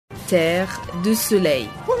Terre du Soleil.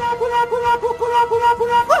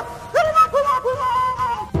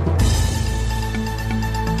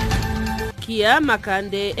 Kia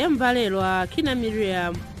Makande embalelwa kina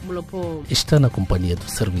Miriam Mulopo. Está na companhia do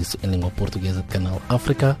Serviço em Língua Portuguesa do Canal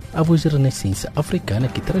África, a voz da Renascença Africana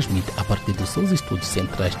que transmite a partir dos seus estúdios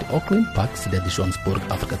centrais de Auckland Park, cidade de Johannesburg,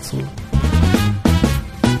 África do Sul.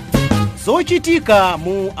 Zochitika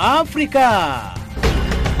mu Africa.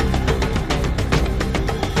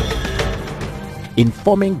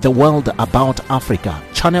 Informing the world about Africa,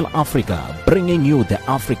 Channel Africa, bringing you the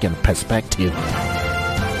African perspective.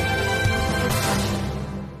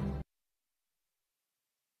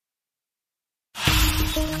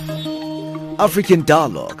 African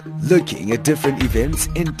Dialogue, looking at different events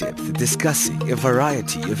in depth, discussing a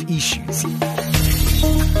variety of issues.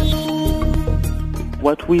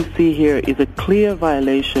 What we see here is a clear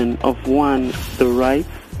violation of, one, the rights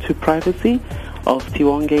to privacy of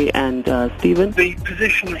Tiwonge and Stephen. The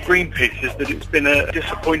position of Greenpeace is that it's been a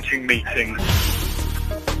disappointing meeting.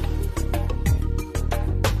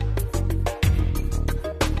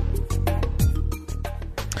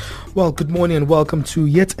 Well, good morning and welcome to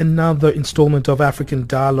yet another installment of African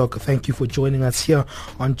Dialogue. Thank you for joining us here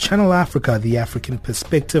on Channel Africa, the African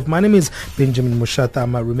Perspective. My name is Benjamin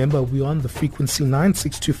Mushatama. Remember, we're on the frequency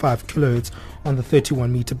 9625 kilohertz on the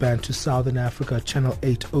 31 meter band to Southern Africa, channel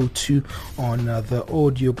 802 on the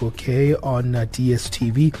audio bouquet on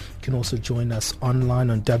DSTV. You can also join us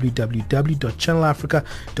online on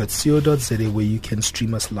www.channelafrica.co.za where you can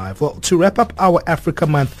stream us live. Well, to wrap up our Africa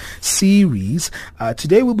Month series,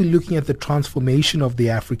 today we'll be looking at the transformation of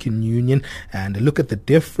the African Union and look at the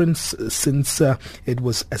difference since it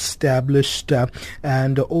was established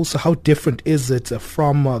and also how different is it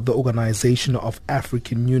from the Organization of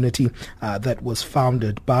African Unity that was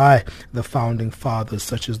founded by the founding fathers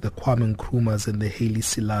such as the Kwame Krumahs and the Haillie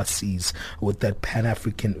Sellasses with that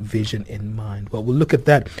Pan-African vision in mind. Well, we'll look at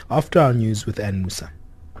that after our news with Musa.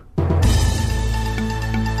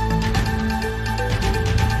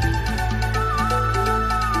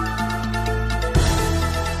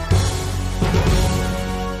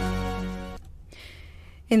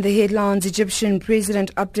 In the headlines, Egyptian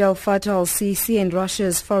President Abdel Fattah al-Sisi and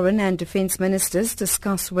Russia's foreign and defense ministers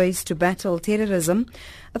discuss ways to battle terrorism.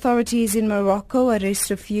 Authorities in Morocco arrest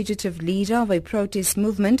a fugitive leader of a protest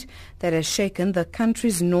movement that has shaken the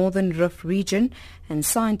country's northern Rift region. And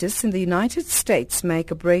scientists in the United States make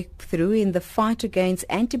a breakthrough in the fight against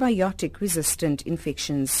antibiotic-resistant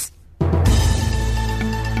infections.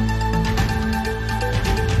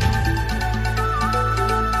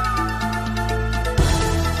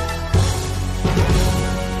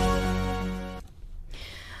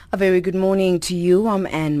 A very good morning to you. I'm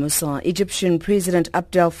Anne Musa. Egyptian President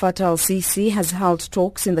Abdel Fattah al-Sisi has held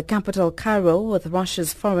talks in the capital Cairo with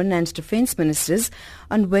Russia's foreign and defense ministers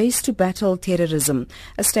on ways to battle terrorism.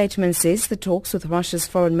 A statement says the talks with Russia's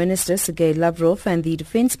foreign minister Sergei Lavrov and the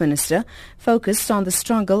defense minister focused on the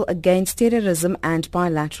struggle against terrorism and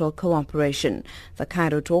bilateral cooperation. The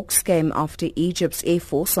Cairo talks came after Egypt's Air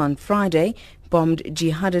Force on Friday bombed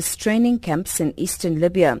jihadist training camps in eastern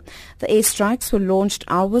Libya. The airstrikes were launched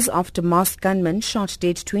hours after masked gunmen shot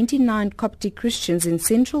dead 29 Coptic Christians in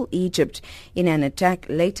central Egypt in an attack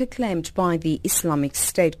later claimed by the Islamic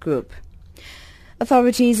State group.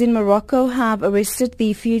 Authorities in Morocco have arrested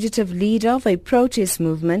the fugitive leader of a protest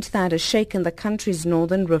movement that has shaken the country's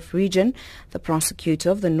northern Rift region. The prosecutor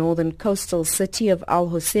of the northern coastal city of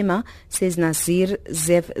Al Hoceima says Nasir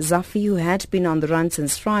Zev Zafi, who had been on the run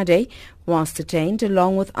since Friday, was detained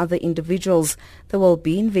along with other individuals. They will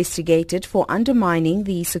be investigated for undermining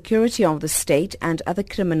the security of the state and other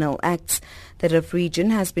criminal acts. The Rift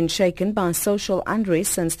region has been shaken by social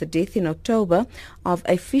unrest since the death in October of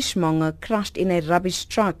a fishmonger crushed in a rubbish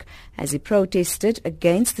truck as he protested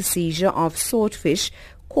against the seizure of swordfish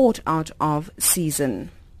caught out of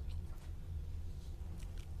season.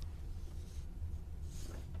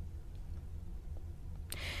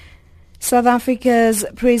 South Africa's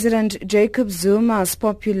President Jacob Zuma's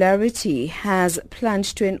popularity has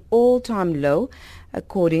plunged to an all-time low.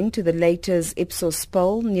 According to the latest Ipsos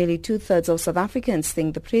poll, nearly two-thirds of South Africans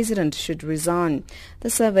think the president should resign. The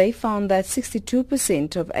survey found that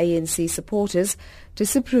 62% of ANC supporters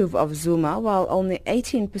disapprove of Zuma, while only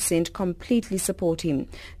 18% completely support him.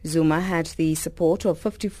 Zuma had the support of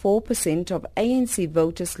 54% of ANC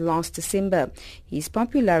voters last December. His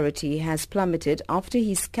popularity has plummeted after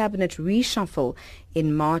his cabinet reshuffle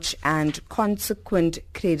in March and consequent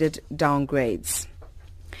credit downgrades.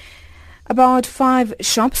 About 5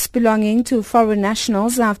 shops belonging to foreign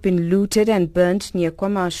nationals have been looted and burnt near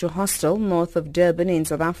Kwame Hostel, north of Durban in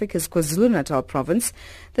South Africa's KwaZulu-Natal province.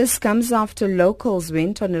 This comes after locals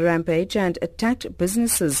went on a rampage and attacked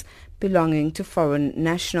businesses belonging to foreign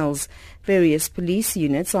nationals. Various police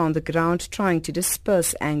units are on the ground trying to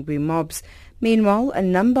disperse angry mobs. Meanwhile, a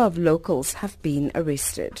number of locals have been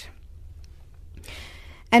arrested.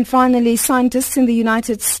 And finally, scientists in the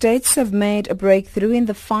United States have made a breakthrough in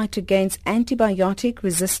the fight against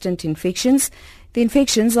antibiotic-resistant infections. The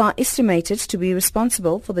infections are estimated to be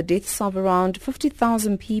responsible for the deaths of around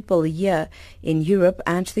 50,000 people a year in Europe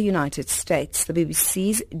and the United States. The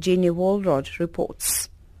BBC's Jenny Walrod reports.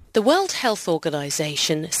 The World Health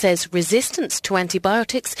Organization says resistance to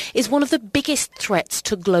antibiotics is one of the biggest threats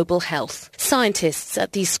to global health. Scientists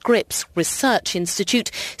at the Scripps Research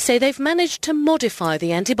Institute say they've managed to modify the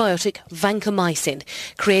antibiotic vancomycin,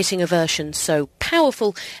 creating a version so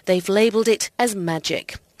powerful they've labelled it as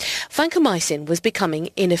magic. Vancomycin was becoming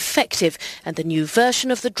ineffective, and the new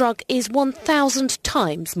version of the drug is 1,000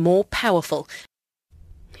 times more powerful.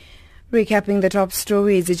 Recapping the top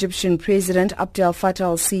stories, Egyptian President Abdel Fattah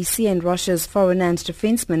al-Sisi and Russia's foreign and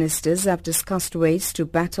defense ministers have discussed ways to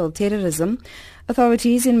battle terrorism.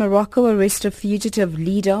 Authorities in Morocco arrest a fugitive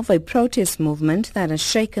leader of a protest movement that has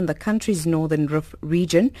shaken the country's northern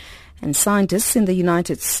region. And scientists in the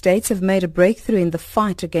United States have made a breakthrough in the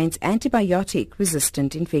fight against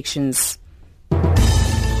antibiotic-resistant infections.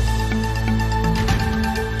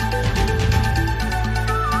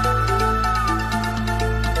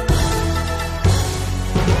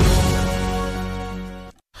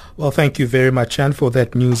 Well, thank you very much, Anne, for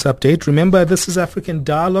that news update. Remember, this is African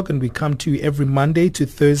Dialogue, and we come to you every Monday to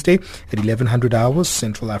Thursday at 1100 hours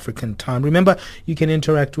Central African Time. Remember, you can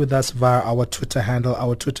interact with us via our Twitter handle.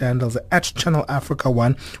 Our Twitter handles are at Channel Africa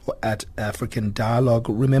 1 or at African Dialogue.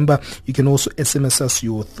 Remember, you can also SMS us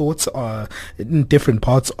your thoughts in different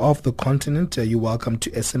parts of the continent. You're welcome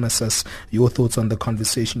to SMS us your thoughts on the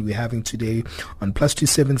conversation we're having today on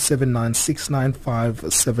 +277 969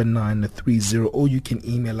 7930, or you can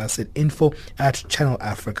email us at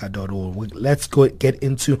info@channelafrica.org. Let's get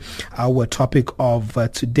into our topic of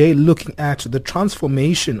today, looking at the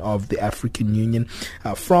transformation of the African Union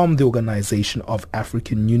from the Organization of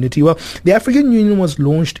African Unity. Well, the African Union was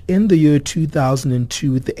launched in the year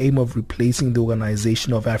 2002 with the aim of replacing the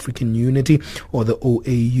Organization of African Unity, or the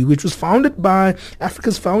OAU, which was founded by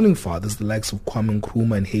Africa's founding fathers, the likes of Kwame,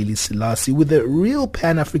 Krumah and Haillie Sellasse, with a real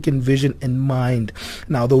Pan-African vision in mind.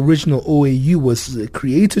 Now, the original OAU was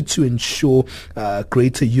created to ensure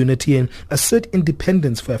greater unity and assert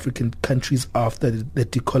independence for African countries after the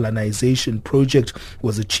decolonization project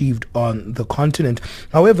was achieved on the continent.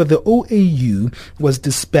 However, the OAU was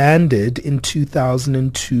disbanded in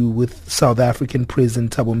 2002, with South African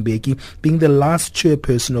President Thabo Mbeki being the last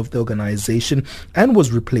chairperson of the organization, and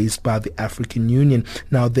was replaced by the African Union.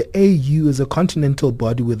 Now, the AU is a continental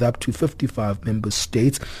body with up to 55 member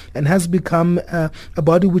states and has become a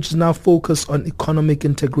body which is now focused on economic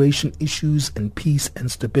integration issues and peace and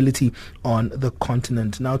stability on the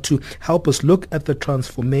continent. Now, to help us look at the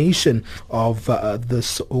transformation of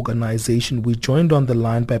this organization, we joined on the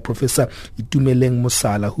line by Professor Itumeleng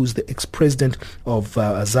Mosala, who's the ex-president of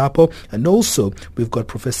ZAPO, and also we've got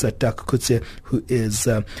Professor Dirk Kotze, who is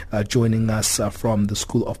joining us from the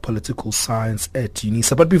School of Political Science at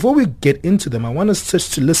Unisa. But before we get into them, I want us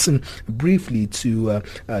just to listen briefly to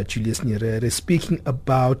Julius Nyerere speaking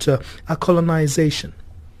about colonization.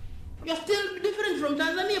 You're still different from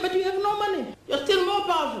Tanzania, but you have no money. You're still more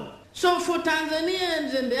powerful. So for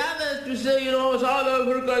Tanzanians and the others to say, South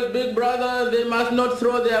Africa's big brother, they must not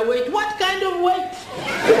throw their weight. What kind of weight?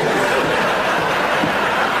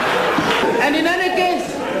 And in any case,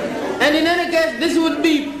 this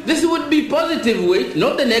would be positive weight,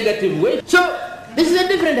 not the negative weight. So this is a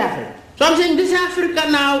different Africa. So I'm saying this Africa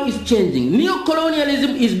now is changing.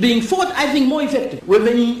 Neo-colonialism is being fought, I think, more effective. We have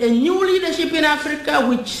a new leadership in Africa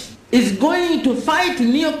which is going to fight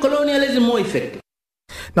neo-colonialism more effectively.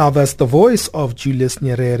 Now, that's the voice of Julius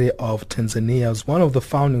Nyerere of Tanzania, as one of the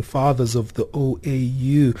founding fathers of the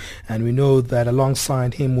OAU. And we know that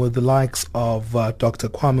alongside him were the likes of Dr.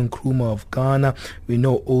 Kwame Krumah of Ghana. We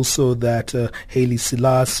know also that Haillie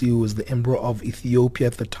Sellasse, who was the emperor of Ethiopia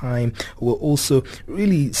at the time, were also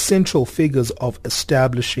really central figures of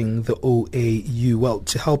establishing the OAU. Well,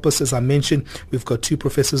 to help us, as I mentioned, we've got two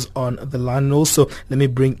professors on the line. And also, let me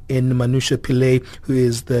bring in Manusha Pillai, who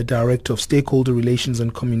is the Director of Stakeholder Relations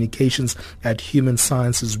and Communications at Human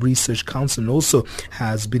Sciences Research Council, and also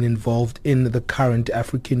has been involved in the current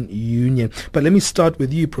African Union. But let me start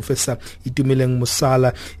with you, Professor Itumeleng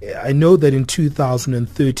Mosala. I know that in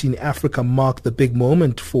 2013, Africa marked the big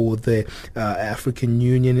moment for the African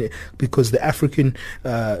Union, because the African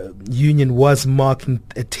Union was marking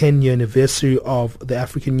a 10-year anniversary of the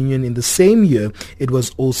African Union. In the same year, it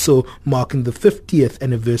was also marking the 50th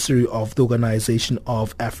anniversary of the Organization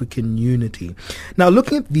of African Unity. Now,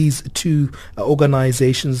 looking at these two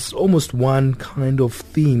organizations, almost one kind of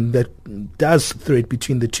theme that does thread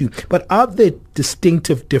between the two. But are there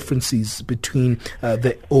distinctive differences between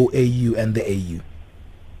the OAU and the AU?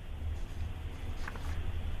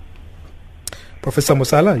 Professor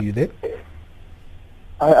Mosala, are you there?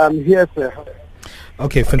 I am here, sir.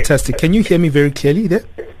 Okay, fantastic. Can you hear me very clearly there?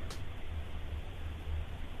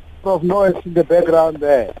 Of noise in the background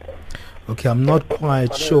there. Okay, I'm not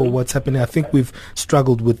quite sure what's happening. I think we've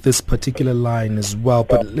struggled with this particular line as well.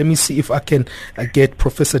 But let me see if I can get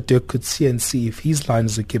Professor Dirk Kotze and see if his line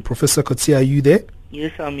is okay. Professor Kotze, are you there?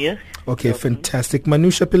 Yes, I'm here. Okay, fantastic.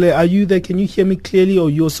 Manusha Pillai, are you there? Can you hear me clearly, or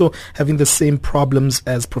are you also having the same problems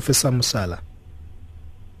as Professor Mosala?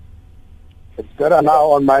 It's better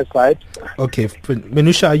now on my side. Okay,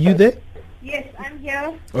 Manusha, are you there? Yes, I'm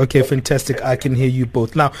here. Okay, fantastic. I can hear you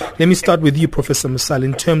both. Now, let me start with you, Professor Mosala.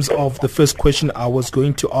 In terms of the first question I was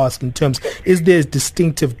going to ask, is there a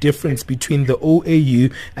distinctive difference between the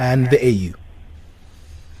OAU and the AU?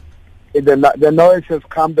 The noise has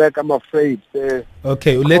come back, I'm afraid.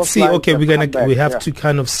 Okay, let's see. Okay, we have to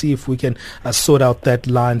kind of see if we can sort out that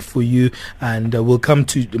line for you, and we'll come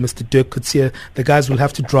to Mr. Dirk Kotze. The guys will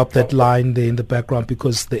have to drop that line there in the background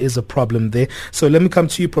because there is a problem there. So let me come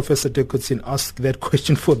to you, Professor Dirk Kotze, and ask that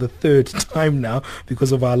question for the third time now,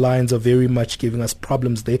 because of our lines are very much giving us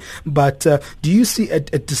problems there. But do you see a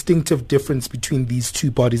distinctive difference between these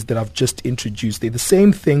two bodies that I've just introduced? They're the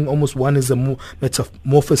same thing, almost one is a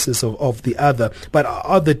metamorphosis of the other, but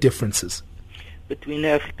are there differences between the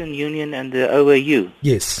African Union and the OAU?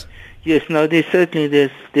 Yes. Yes, no, there's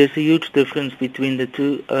a huge difference between the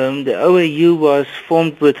two. The OAU was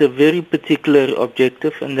formed with a very particular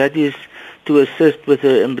objective, and that is to assist with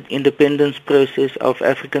the independence process of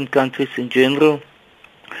African countries in general.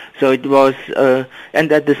 So it was,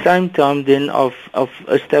 and at the same time then of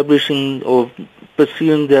establishing or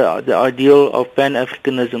pursuing the ideal of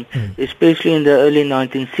Pan-Africanism, especially in the early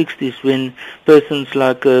 1960s when persons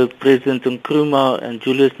like President Krumah and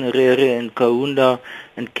Julius Nyerere and Kaunda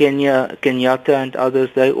and Kenyatta and others,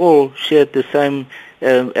 they all shared the same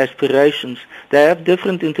aspirations. They have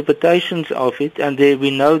different interpretations of it, and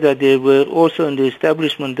we know that there were also in the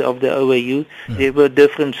establishment of the OAU, there were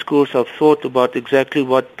different schools of thought about exactly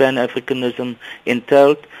what Pan-Africanism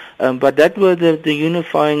entailed, but that were the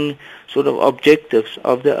unifying sort of objectives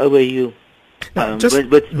of the OAU.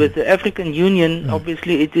 With the African Union,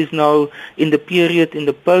 obviously it is now in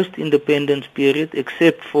the post-independence period,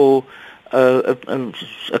 except for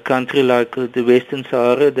a country like the Western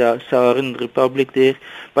Sahara, the Saharan Republic there,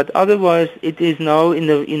 but otherwise it is now in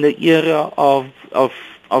the era of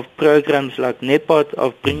programs like NEPAD,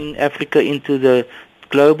 of bringing Africa into the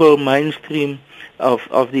global mainstream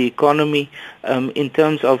of the economy, in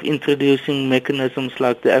terms of introducing mechanisms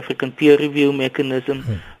like the African peer review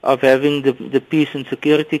mechanism, of having the Peace and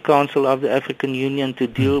Security Council of the African Union to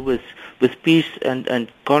deal with peace and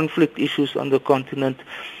conflict issues on the continent,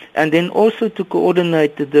 and then also to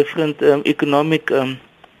coordinate the different economic and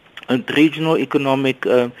regional economic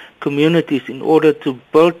communities in order to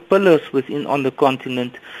build pillars on the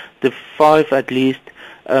continent, the 5 at least,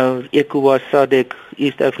 ECOWAS, SADC,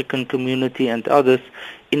 East African Community and others,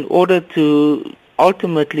 in order to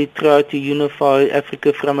ultimately try to unify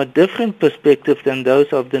Africa from a different perspective than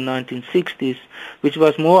those of the 1960s, which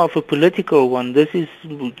was more of a political one. This is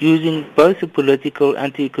using both a political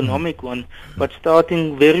and the economic one, but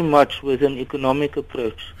starting very much with an economic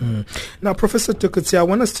approach. Now, Professor Dirk Kotze, I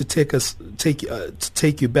want us to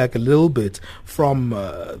take you back a little bit from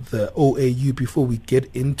the OAU before we get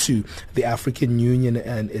into the African Union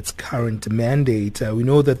and its current mandate. We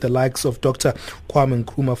know that the likes of Dr. Kwame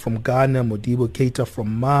Krumah from Ghana, Modibo Keita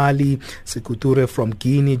from Mali, Sekou Touré from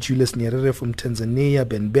Guinea, Julius Nyerere from Tanzania,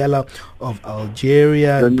 Ben Bella of Algeria,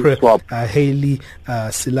 Nigeria, Haillie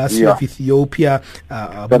Sellasse of Ethiopia,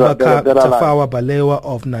 Abubakar Tafawa Balewa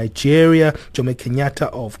of Nigeria, Jomo Kenyatta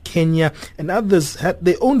of Kenya, and others had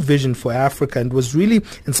their own vision for Africa and was really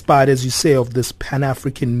inspired, as you say, of this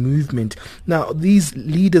Pan-African movement. Now, these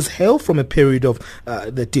leaders hail from a period of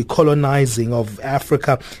the decolonizing of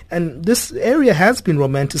Africa, and this area has been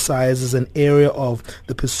romanticized as an area of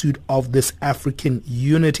the pursuit of this African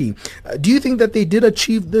unity. Do you think that they did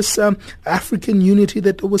achieve this African unity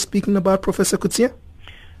that we were speaking about, Professor Kotze?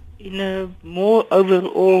 In a more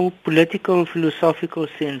overall political, philosophical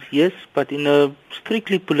sense, yes, but in a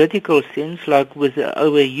strictly political sense, like with the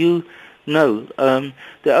OAU, no. The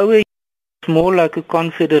OAU is more like a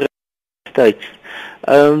confederation of states.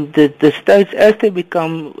 The states,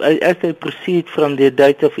 as they proceed from their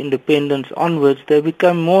date of independence onwards, they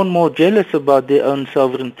become more and more jealous about their own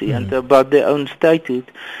sovereignty and about their own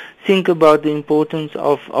statehood. Think about the importance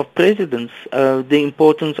of presidents, the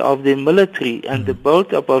importance of the military and the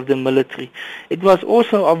build-up of the military. It was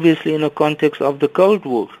also obviously in the context of the Cold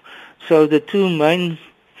War. So the two main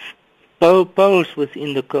poles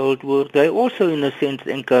within the Cold War, they also in a sense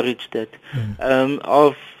encouraged that,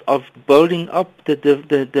 of building up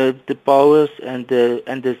the powers and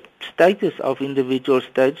the status of individual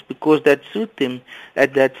states, because that suit them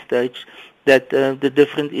at that stage, that the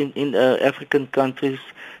different in African countries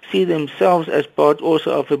see themselves as part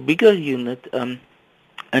also of a bigger unit,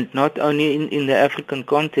 and not only in the African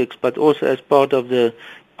context, but also as part of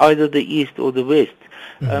either the East or the West.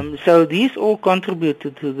 So these all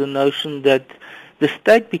contributed to the notion that the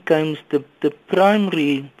state becomes the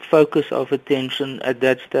primary focus of attention at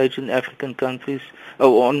that stage in African countries,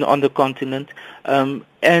 or on the continent, and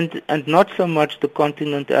not so much the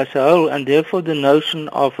continent as a whole, and therefore the notion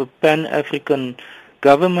of a Pan-African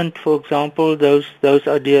government, for example, those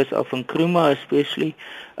ideas of Krumah especially,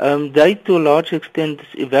 they to a large extent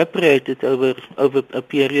evaporated over a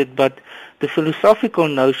period, but the philosophical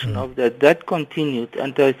notion of that continued,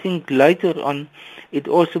 and I think later on it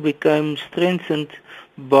also became strengthened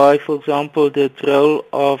by, for example, the role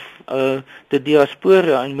of the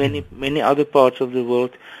diaspora in many other parts of the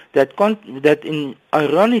world, that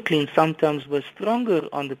ironically sometimes was stronger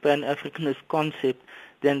on the Pan-Africanist concept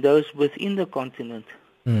than those within the continent.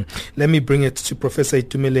 Let me bring it to Professor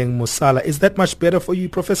Itumeleng Mosala. Is that much better for you,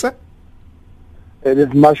 Professor? It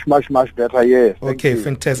is much, much, much better, yes. Okay,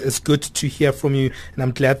 fantastic. It's good to hear from you, and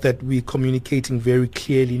I'm glad that we're communicating very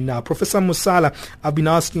clearly now. Professor Mosala, I've been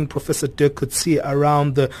asking Professor Dirk Kotze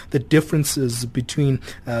around the differences between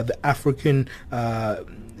the African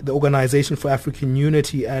the Organization for African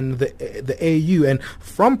Unity and the AU, and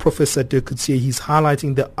from Professor Dirk Kotze, he's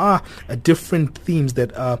highlighting there are different themes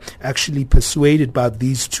that are actually persuaded by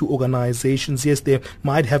these two organizations. Yes, they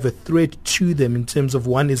might have a thread to them in terms of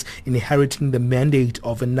one is inheriting the mandate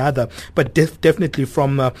of another, but definitely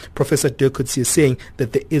from Professor Dirk Kotze saying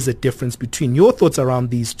that there is a difference between. Your thoughts around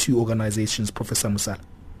these two organizations, Professor Mosala?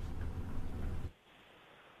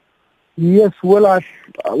 Yes, well,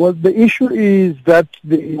 the issue is that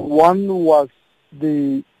the one was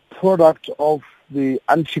the product of the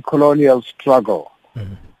anti-colonial struggle.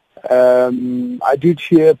 I did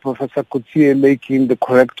hear Professor Kotze making the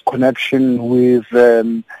correct connection with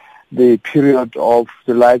the period of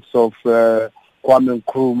the likes of Kwame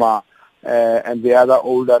Krumah and the other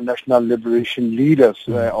older national liberation leaders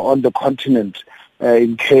on the continent,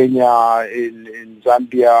 in Kenya, in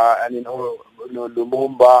Zambia, and in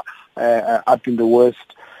Lumumba, up in the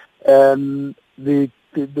West. The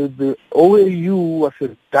OAU was a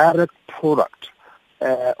direct product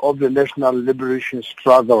of the national liberation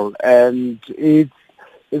struggle, and its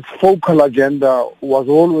focal agenda was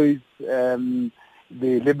always the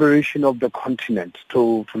liberation of the continent,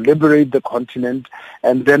 to liberate the continent,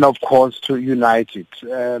 and then of course to unite it.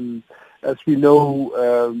 As we know,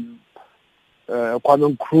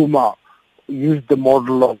 Kwame Krumah used the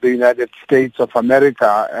model of the United States of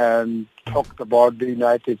America and talked about the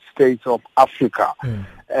United States of Africa.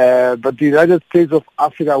 But the United States of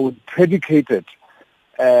Africa was predicated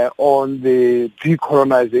on the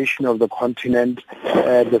decolonization of the continent,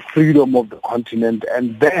 the freedom of the continent,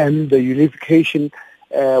 and then the unification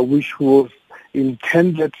which was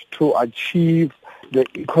intended to achieve the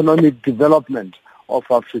economic development of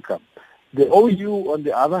Africa. The OU, on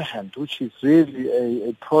the other hand, which is really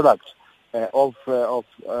a product of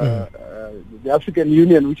the African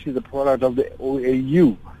Union, which is a product of the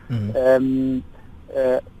OAU,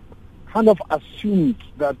 kind of assumed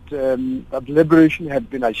that that liberation had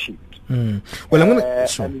been achieved. Well, I'm gonna,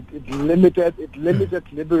 and it limited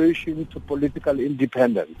liberation to political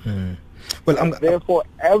independence. Well, therefore,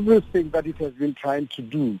 everything that it has been trying to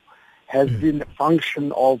do has been a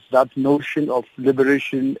function of that notion of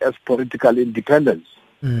liberation as political independence.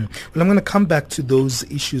 Well, I'm going to come back to those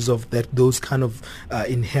issues of those kind of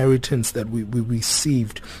inheritance that we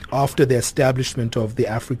received after the establishment of the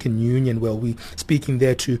African Union. Well, we speaking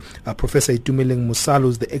there to Professor Itumeleng Mosala,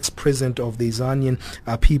 who's the ex-president of the Azanian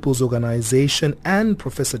People's Organization, and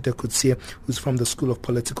Professor Dirk Kotze, who's from the School of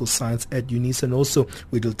Political Science at Unisa. And also,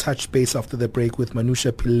 we'll touch base after the break with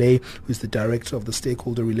Manusha Pillai, who's the director of the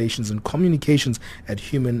Stakeholder Relations and Communications at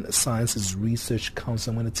Human Sciences Research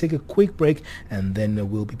Council. I'm going to take a quick break, and then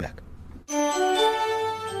we'll be back.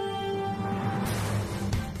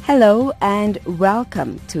 Hello and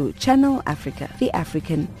welcome to Channel Africa, the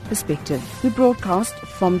African Perspective. We broadcast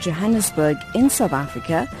from Johannesburg in South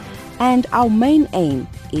Africa, and our main aim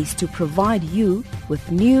is to provide you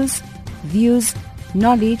with news, views,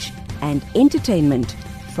 knowledge and entertainment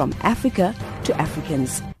from Africa to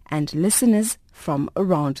Africans and listeners from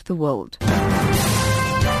around the world.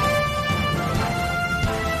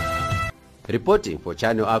 Reporting for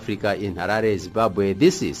Channel Africa in Harare, Zimbabwe,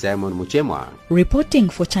 this is Simon Muchemwa. Reporting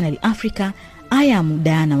for Channel Africa, I am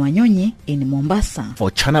Diana Wanyonyi in Mombasa.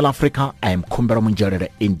 For Channel Africa, I am Kumbera Munjerere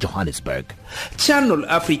in Johannesburg. Channel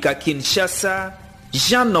Africa Kinshasa,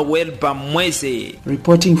 Jean-Noel Bamweze.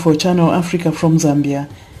 Reporting for Channel Africa from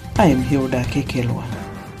Zambia, I am Hilda Kekelwa.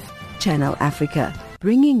 Channel Africa,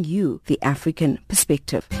 bringing you the African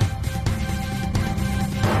perspective.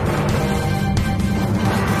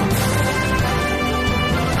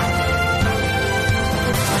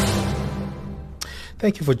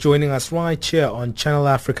 Thank you for joining us right here on Channel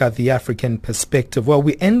Africa, the African Perspective. Well,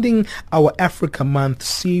 we're ending our Africa Month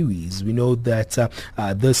series. We know that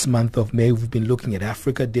this month of May, we've been looking at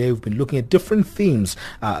Africa Day. We've been looking at different themes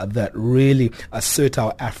that really assert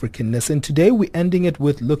our Africanness. And today we're ending it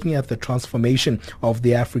with looking at the transformation of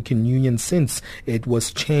the African Union since it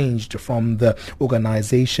was changed from the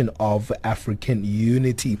Organization of African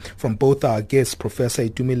Unity. From both our guests, Professor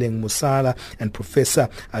Itumeleng Mosala and Professor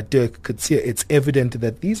Dirk Kotze, it's evident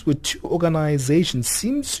that these were two organizations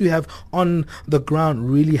seems to have on the ground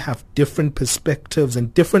really have different perspectives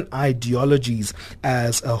and different ideologies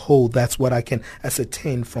as a whole. That's what I can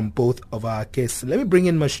ascertain from both of our guests. Let me bring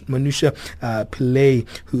in Manusha Pillai,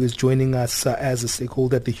 who is joining us as a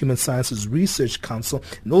stakeholder at the Human Sciences Research Council,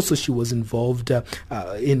 and also she was involved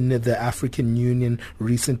in the African Union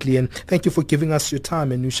recently. And thank you for giving us your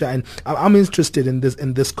time, Manusha. And I'm interested in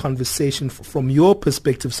this conversation from your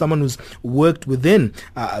perspective, someone who's worked within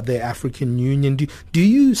the African Union. Do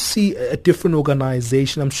you see a different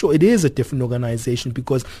organization? I'm sure it is a different organization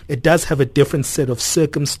because it does have a different set of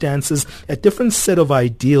circumstances, a different set of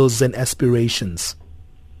ideals and aspirations.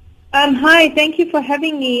 Hi, thank you for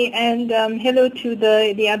having me, and hello to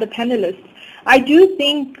the other panelists. I do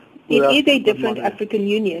think it is a different African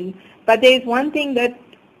Union, but there is one thing that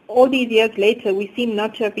all these years later we seem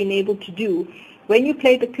not to have been able to do. When you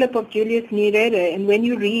play the clip of Julius Nyerere and when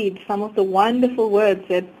you read some of the wonderful words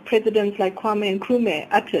that presidents like Kwame and Krumah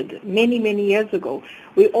uttered many, many years ago,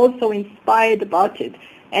 we're also inspired about it.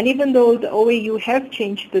 And even though the OAU has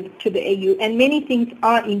changed to the AU, and many things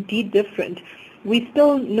are indeed different, we're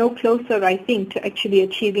still no closer, I think, to actually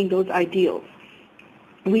achieving those ideals.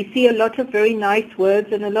 We see a lot of very nice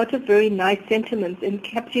words and a lot of very nice sentiments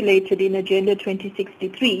encapsulated in Agenda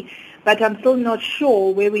 2063, but I'm still not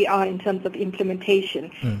sure where we are in terms of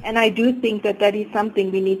implementation. And I do think that is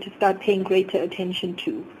something we need to start paying greater attention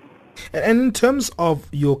to. And in terms of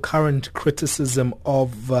your current criticism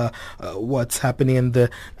of what's happening in the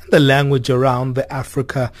language around the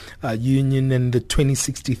Africa Union and the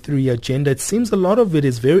 2063 agenda, it seems a lot of it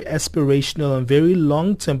is very aspirational and very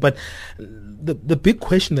long-term, but the big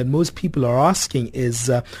question that most people are asking is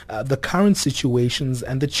the current situations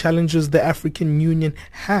and the challenges the African Union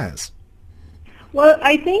has. Well,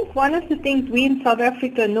 I think one of the things we in South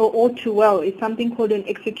Africa know all too well is something called an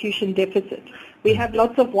execution deficit. We have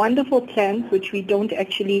lots of wonderful plans which we don't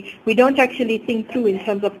actually think through in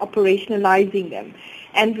terms of operationalizing them.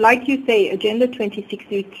 And like you say, Agenda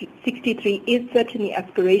 2063 is certainly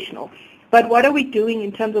aspirational. But what are we doing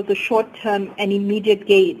in terms of the short-term and immediate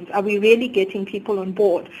gains? Are we really getting people on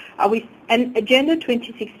board? And Agenda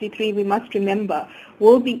 2063, we must remember,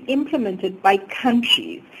 will be implemented by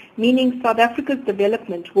countries, meaning South Africa's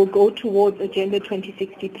development will go towards Agenda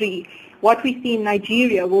 2063. What we see in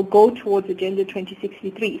Nigeria will go towards Agenda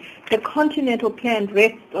 2063. The continental plan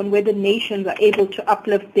rests on whether nations are able to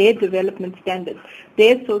uplift their development standards,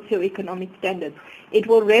 their socioeconomic standards. It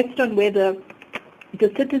will rest on whether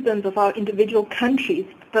the citizens of our individual countries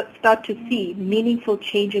start to see meaningful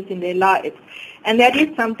changes in their lives. And that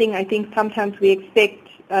is something I think sometimes we expect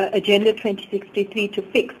Agenda 2063 to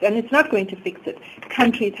fix, and it's not going to fix it.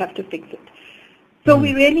 Countries have to fix it. So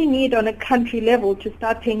we really need, on a country level, to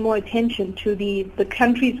start paying more attention to the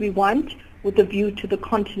countries we want with a view to the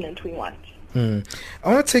continent we want. I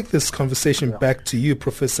want to take this conversation back to you,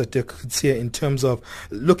 Professor Dirk Kotze, in terms of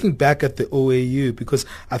looking back at the OAU, because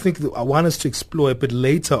I think I want us to explore a bit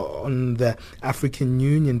later on the African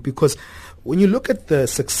Union, because when you look at the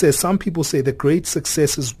success, some people say the great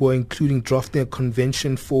successes were including drafting a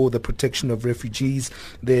convention for the protection of refugees,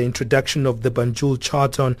 the introduction of the Banjul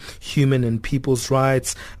Charter on Human and People's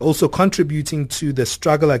Rights, also contributing to the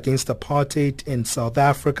struggle against apartheid in South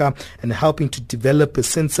Africa and helping to develop a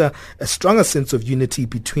stronger sense of unity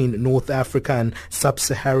between North Africa and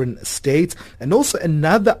sub-Saharan states. And also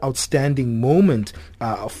another outstanding moment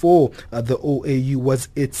for the OAU was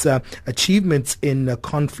its achievements in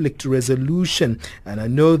conflict resolution. And I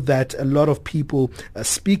know that a lot of people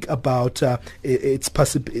speak about its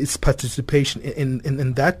participation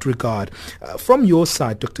in that regard. From your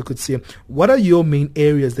side, Dr. Kotze, what are your main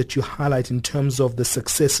areas that you highlight in terms of the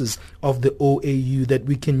successes of the OAU that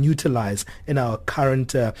we can utilize in our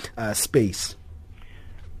current space?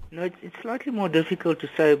 No, it's slightly more difficult to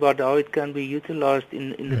say about how it can be utilized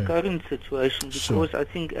in the current situation, because I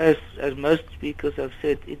think, as most speakers have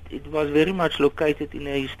said, it was very much located in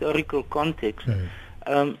a historical context,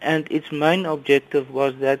 and its main objective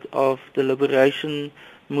was that of the liberation,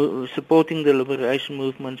 supporting the liberation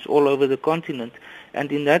movements all over the continent.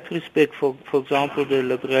 And in that respect, for example, the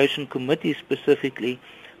Liberation Committee specifically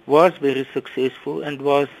was very successful and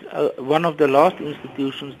was one of the last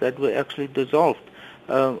institutions that were actually dissolved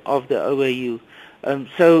of the OAU.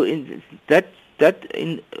 So in that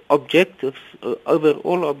in objectives,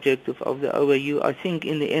 overall objective of the OAU, I think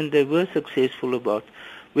in the end they were successful about.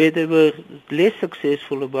 Where they were less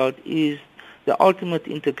successful about is the ultimate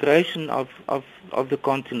integration of the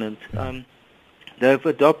continent. They have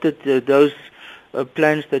adopted those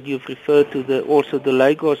plans that you've referred to, also the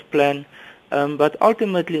Lagos plan, but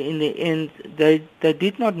ultimately in the end they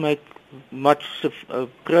did not make much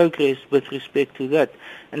progress with respect to that.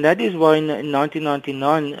 And that is why in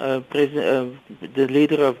 1999 the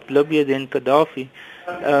leader of Libya, then Gaddafi,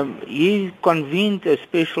 he convened a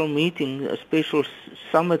special meeting, a special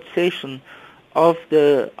summit session of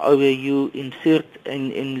the OAU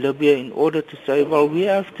in Libya in order to say, well, we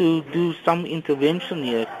have to do some intervention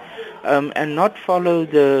here and not follow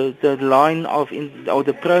the line of or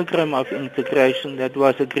the program of integration that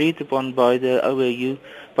was agreed upon by the OAU,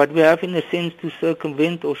 but we have in a sense to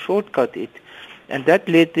circumvent or shortcut it. And that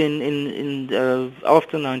led in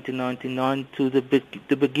after 1999 to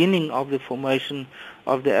the beginning of the formation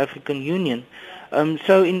of the African Union.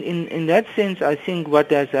 So in that sense, I think what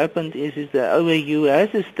has happened is the OAU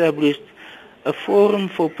has established a forum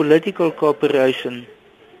for political cooperation,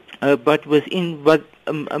 but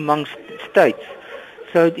amongst states.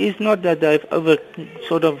 So it is not that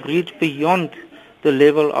they've reached beyond the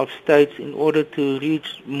level of states in order to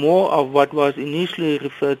reach more of what was initially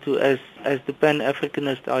referred to as the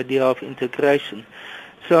Pan-Africanist idea of integration.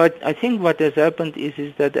 So I think what has happened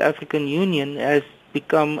is that the African Union has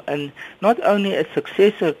become not only a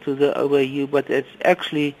successor to the OAU, but it's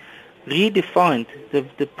actually redefined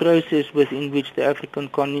the process within which the African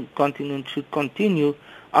continent should continue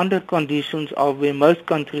under conditions of where most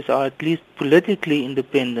countries are at least politically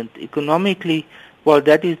independent. Economically, well,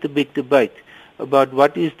 that is the big debate about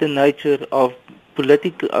what is the nature of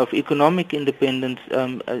economic independence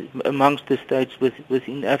amongst the states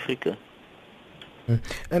within Africa.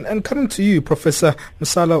 And coming to you, Professor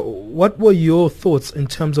Mosala, what were your thoughts in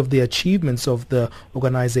terms of the achievements of the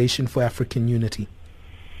Organization for African Unity?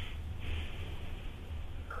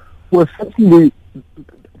 Well, certainly,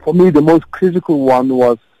 for me, the most critical one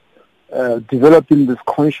was developing this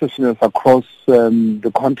consciousness across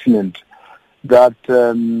the continent that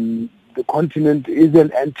the continent is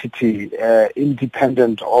an entity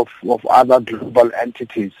independent of other global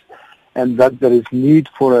entities, and that there is need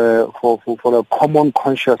for a common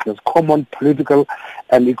consciousness, common political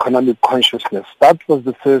and economic consciousness. That was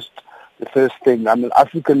the first thing. I mean,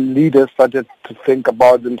 African leaders started to think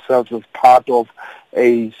about themselves as part of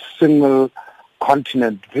a single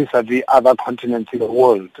continent vis-a-vis other continents in the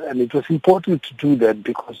world. And it was important to do that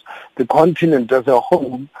because the continent as a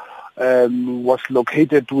whole was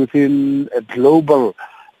located within a global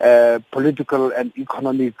political and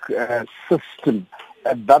economic system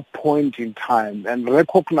at that point in time, and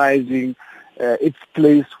recognizing its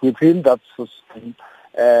place within that system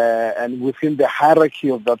and within the hierarchy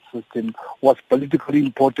of that system was politically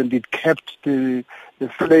important. It kept the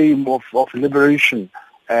flame of liberation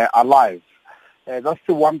alive. That's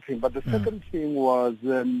the one thing. But the second thing was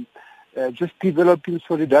just developing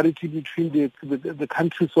solidarity between the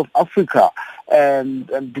countries of Africa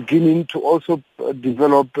and beginning to also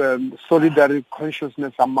develop solidarity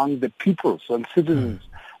consciousness among the peoples and citizens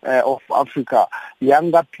of Africa.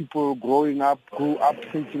 Younger people grew up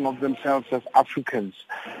thinking of themselves as Africans.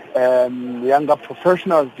 Younger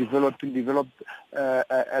professionals developed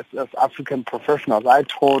as African professionals. I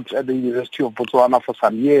taught at the University of Botswana for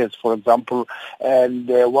some years, for example, and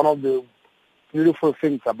one of the beautiful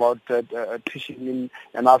things about teaching in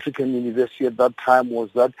an African university at that time was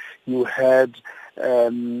that you had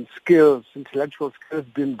intellectual skills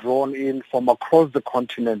being drawn in from across the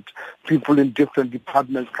continent, people in different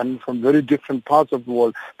departments coming from very different parts of the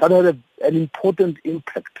world. That had an important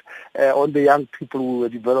impact on the young people we were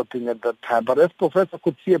developing at that time. But as Professor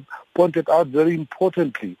Kotze pointed out very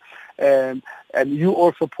importantly, and you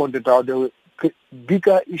also pointed out, there were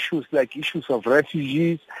bigger issues like issues of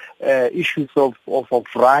refugees, issues of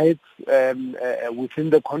rights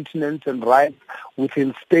within the continent and rights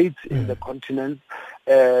within states in the continent.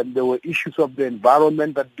 There were issues of the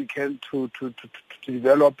environment that began to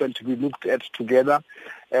develop and to be looked at together.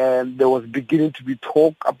 And there was beginning to be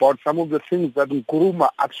talk about some of the things that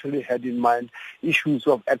Krumah actually had in mind, issues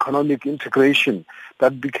of economic integration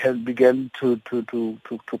that began to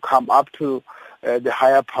come up to the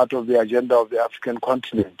higher part of the agenda of the African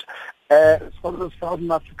continent. As far as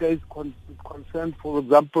Southern Africa is concerned, for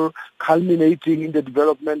example, culminating in the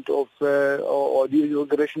development of or the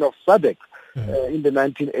inauguration of SADC in the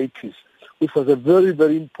 1980s, which was a very,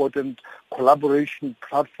 very important collaboration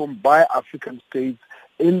platform by African states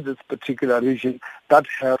in this particular region that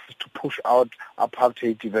helps to push out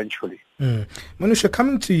apartheid eventually. Manusha,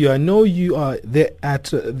 coming to you, I know you are there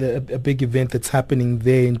at a big event that's happening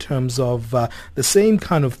there in terms of the same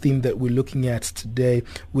kind of theme that we're looking at today,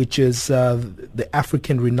 which is the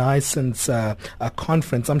African Renaissance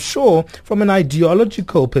Conference. I'm sure from an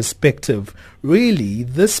ideological perspective, really,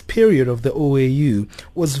 this period of the OAU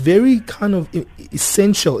was very kind of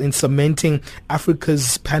essential in cementing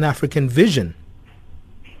Africa's Pan-African vision.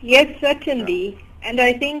 Yes, certainly. And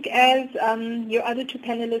I think as your other two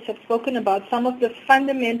panelists have spoken about, some of the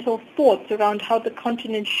fundamental thoughts around how the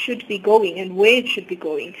continent should be going and where it should be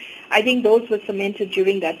going, I think those were cemented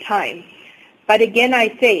during that time. But again,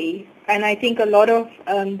 I say, and I think a lot of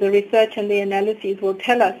the research and the analyses will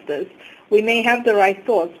tell us this, we may have the right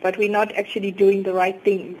thoughts, but we're not actually doing the right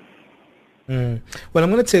things. Well,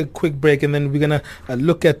 I'm going to take a quick break and then we're going to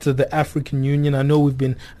look at the African Union. I know we've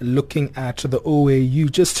been looking at the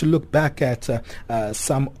OAU just to look back at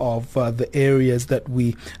some of the areas that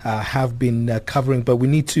we have been covering, but we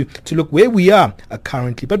need to look where we are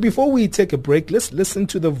currently. But before we take a break, let's listen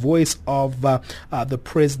to the voice of the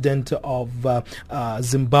president of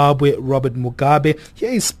Zimbabwe, Robert Mugabe.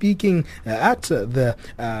 Here he's speaking at the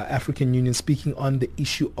African Union, speaking on the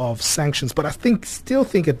issue of sanctions. But I still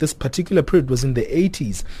think at this particular period was in the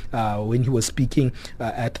 80s when he was speaking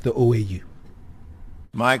at the OAU.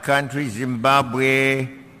 My country, Zimbabwe,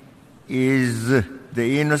 is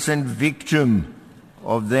the innocent victim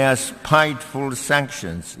of their spiteful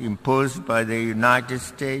sanctions imposed by the United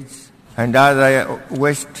States and other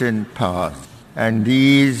Western powers. And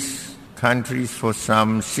these countries for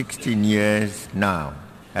some 16 years now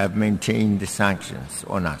have maintained the sanctions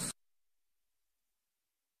on us.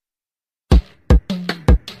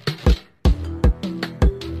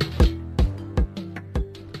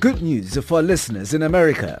 Good news for our listeners in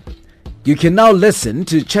America. You can now listen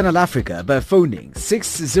to Channel Africa by phoning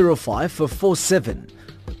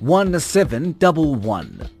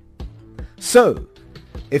 605-47-1711. So,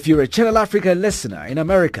 if you're a Channel Africa listener in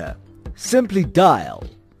America, simply dial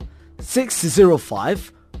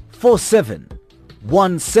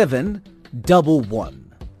 605-47-1711.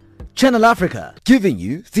 Channel Africa, giving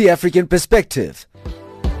you the African perspective.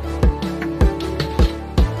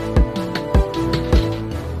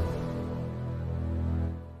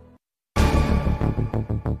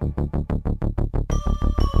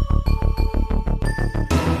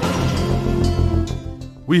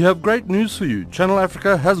 We have great news for you. Channel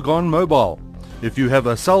Africa has gone mobile. If you have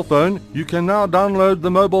a cell phone, you can now download the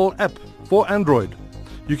mobile app for Android.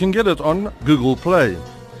 You can get it on Google Play.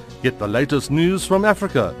 Get the latest news from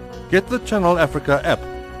Africa. Get the Channel Africa app.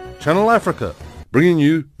 Channel Africa, bringing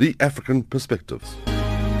you the African perspectives.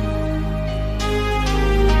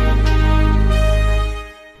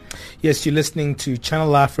 Yes, you're listening to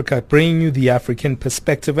Channel Africa, bringing you the African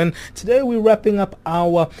perspective. And today we're wrapping up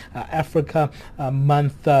our Africa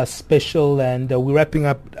Month special, and we're wrapping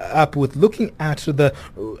up with looking at the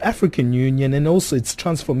African Union and also its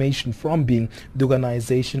transformation from being the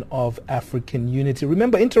Organization of African Unity.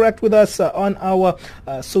 Remember, interact with us on our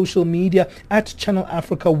social media at Channel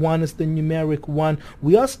Africa 1 is the numeric 1.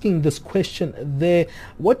 We're asking this question there: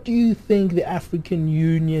 what do you think the African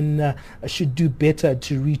Union should do better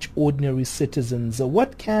to reach ordinary citizens?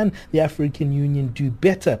 What can the African Union do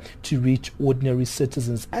better to reach ordinary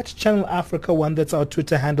citizens? At Channel Africa 1, that's our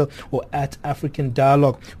Twitter handle, or at African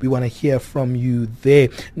Dialogue. We want to hear from you there.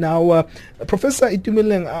 Now, Professor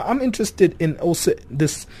Itumeleng, I'm interested in also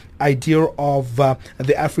this idea of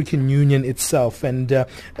the African Union itself, and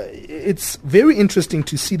it's very interesting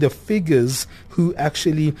to see the figures who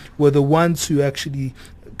actually were the ones who actually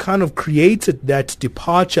kind of created that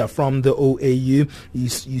departure from the OAU.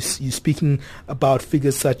 You're speaking about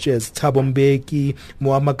figures such as Thabo Mbeki,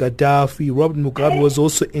 Muammar Gaddafi, Robert Mugabe was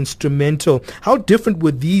also instrumental. How different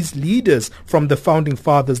were these leaders from the founding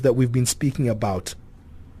fathers that we've been speaking about?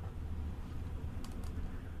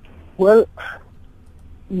 Well,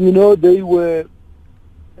 they were,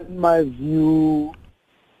 in my view,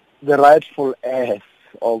 the rightful heirs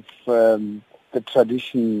of the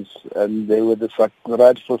traditions, and they were the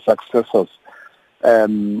rightful successors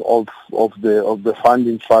of the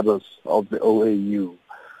founding fathers of the OAU.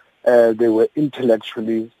 They were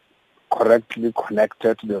intellectually correctly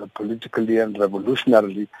connected. They were politically and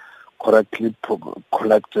revolutionarily correctly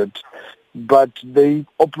connected, but they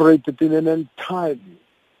operated in an entirely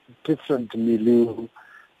different milieu.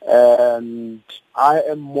 And I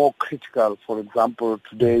am more critical, for example,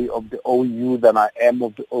 today of the OU than I am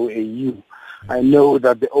of the OAU. I know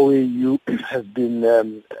that the OAU has been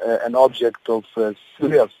an object of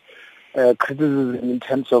serious criticism in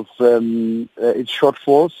terms of its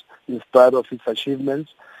shortfalls, in spite of its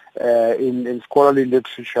achievements. In scholarly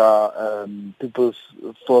literature, people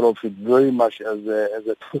thought of it very much as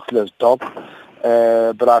a toothless dog.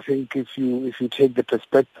 But I think if you take the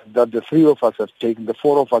perspective that the three of us have taken, the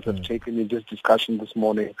four of us have taken in this discussion this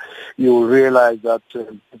morning, you will realize that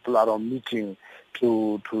people are omitting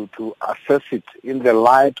to assess it in the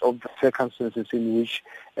light of the circumstances in which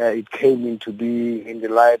it came into being, in the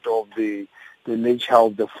light of the nature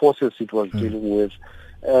of the forces it was dealing with.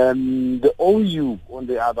 The OU, on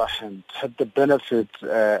the other hand, had the benefit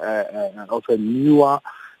of a newer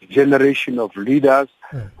generation of leaders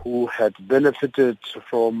who had benefited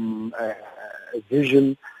from a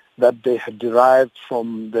vision that they had derived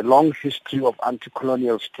from the long history of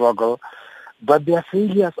anti-colonial struggle. But their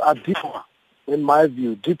failures are deeper, in my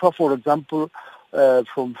view. Deeper, for example,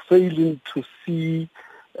 from failing to see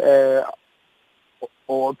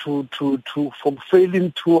from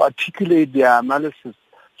failing to articulate their analysis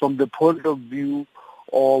from the point of view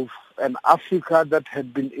of an Africa that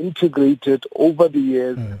had been integrated over the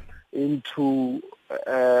years into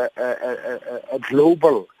a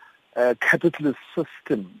global capitalist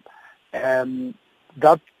system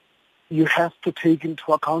that you have to take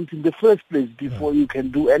into account in the first place before you can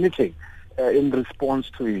do anything in response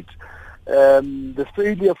to it. The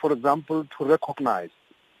failure, for example, to recognize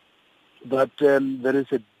that there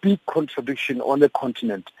is a big contradiction on the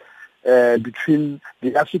continent between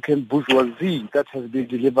the African bourgeoisie that has been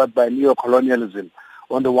delivered by neocolonialism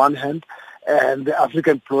on the one hand, and the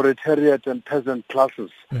African proletariat and peasant classes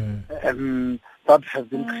that has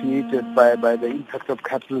been created by the impact of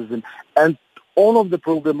capitalism. And all of the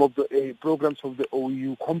programs of the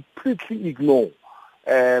OU completely ignore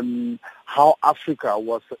how Africa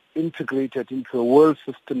was integrated into a world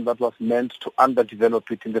system that was meant to underdevelop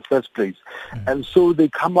it in the first place. And so they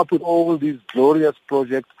come up with all these glorious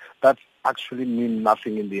projects that actually mean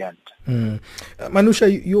nothing in the end. Manusha,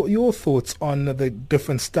 your thoughts on the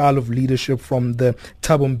different style of leadership from the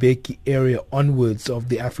Thabo Mbeki area onwards of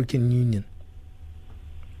the African Union?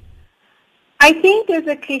 I think there's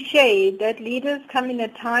a cliche that leaders come in a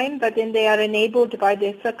time, but then they are enabled by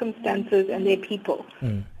their circumstances and their people.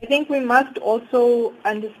 I think we must also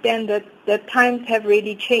understand that times have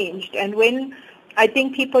really changed, and when I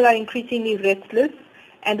think people are increasingly restless,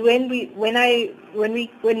 and when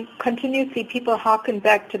continuously people harken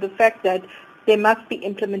back to the fact that there must be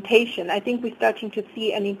implementation, I think we're starting to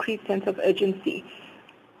see an increased sense of urgency.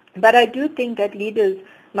 But I do think that leaders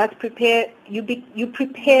must prepare. You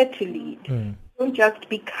prepare to lead. Don't just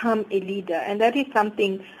become a leader, and that is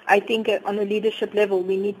something I think on a leadership level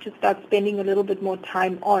we need to start spending a little bit more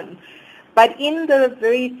time on. But in the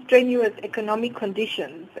very strenuous economic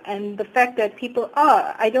conditions and the fact that people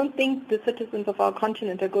I don't think the citizens of our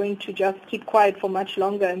continent are going to just keep quiet for much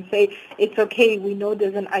longer and say, it's okay, we know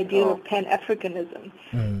there's an ideal of Pan-Africanism.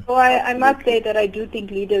 So I must say that I do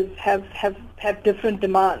think leaders have different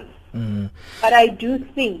demands. But I do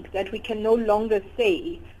think that we can no longer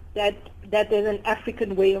say that there's an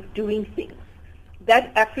African way of doing things.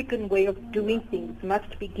 That African way of doing things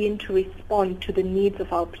must begin to respond to the needs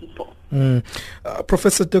of our people.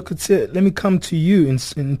 Professor Dirk Kotze, let me come to you in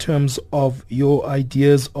terms of your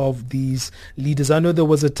ideas of these leaders. I know there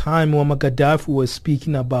was a time Muammar Gaddafi was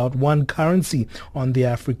speaking about one currency on the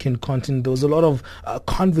African continent. There was a lot of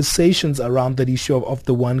conversations around that issue of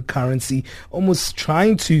the one currency, almost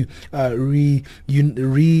trying to resurface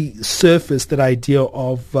that idea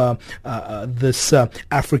of this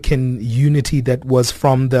African unity that was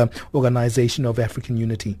from the Organization of African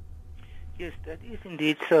Unity. Yes, that is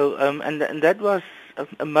indeed so, and that was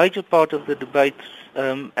a major part of the debate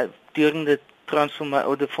during the transition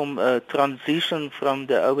from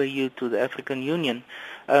the OAU to the African Union.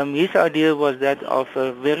 His idea was that of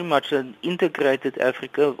very much an integrated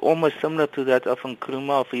Africa, almost similar to that of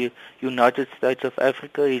Krumah, of the United States of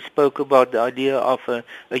Africa. He spoke about the idea of a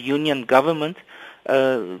union government.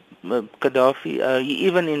 Gaddafi, he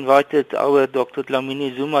even invited our Dr.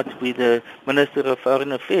 Dlamini Zuma to be the Minister of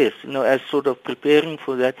Foreign Affairs, as sort of preparing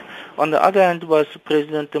for that. On the other hand was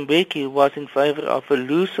President Mbeki, who was in favor of a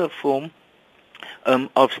looser form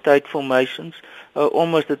of state formations,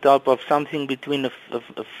 almost a type of something between a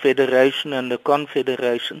federation and a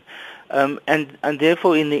confederation. And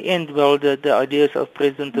therefore, in the end, the ideas of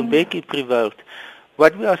President Mbeki prevailed.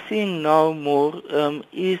 What we are seeing now more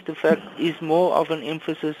is more of an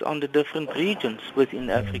emphasis on the different regions within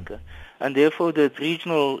Africa. And therefore the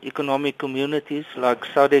regional economic communities like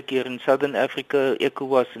SADC here in Southern Africa,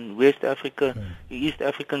 ECOWAS in West Africa, the East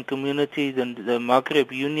African community, the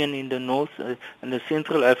Maghreb Union in the north, and the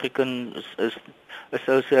Central African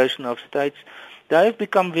Association of States, they have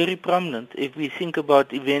become very prominent. If we think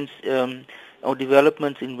about events or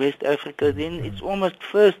developments in West Africa, then it's almost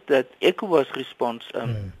first that ECOWAS response,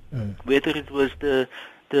 whether it was the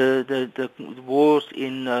wars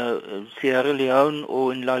in Sierra Leone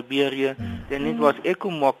or in Liberia, then it was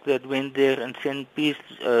ECOMOC that went there and sent peace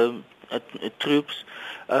troops,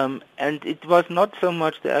 and it was not so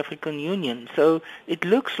much the African Union. So it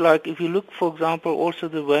looks like, if you look, for example, also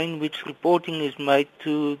the way in which reporting is made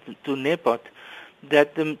to NEPAD,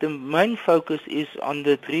 that the main focus is on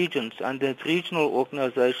the regions and the regional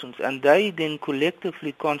organizations, and they then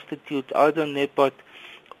collectively constitute either NEPAD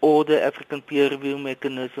or the African Peer Review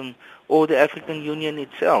Mechanism or the African Union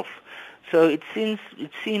itself. So it's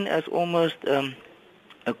seen as almost a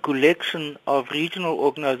collection of regional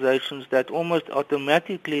organizations that almost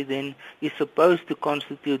automatically then is supposed to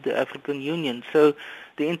constitute the African Union. So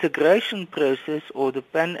the integration process or the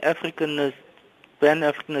Pan-Africanist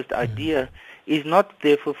idea is not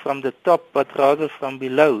therefore from the top but rather from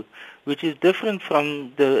below, which is different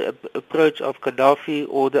from the approach of Gaddafi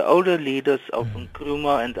or the older leaders of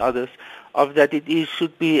Krumah and others, of that it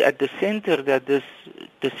should be at the center that this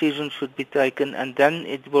decision should be taken, and then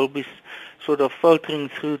it will be sort of filtering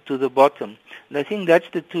through to the bottom. And I think that's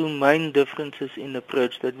the two main differences in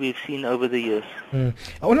approach that we've seen over the years.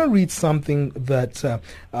 I want to read something that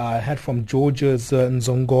I had from George's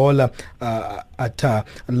Nzongola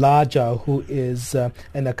Laja, who is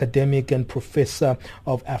an academic and professor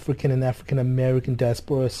of African and African American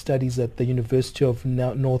diaspora studies at the University of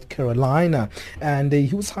North Carolina. And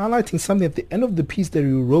he was highlighting something at the end of the piece that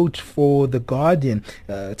he wrote for The Guardian.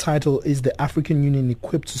 Title is "The African Union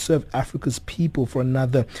Equipped to Serve Africa's People for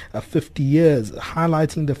Another 50 Years,"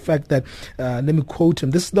 highlighting the fact that, let me quote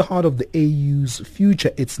him, "This is the heart of the AU's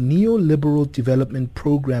future. Its neoliberal development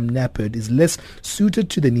program, NAPED, is less suited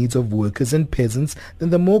to the needs of workers and peasants than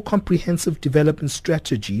the more comprehensive development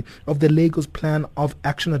strategy of the Lagos Plan of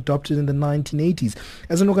Action adopted in the 1980s.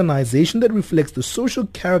 As an organization that reflects the social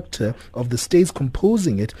character of the states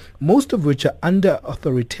composing it, most of which are under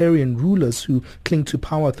authoritarian rulers who cling to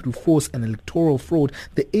power through force and electoral fraud,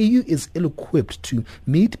 the AU is ill-equipped to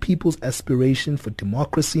meet people's aspiration for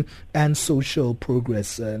democracy and social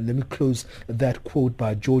progress." Let me close that quote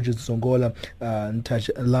by George Zongola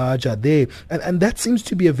Laja there. And that seems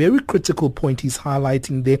to be a very critical point he's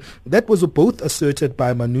highlighting there. That was both asserted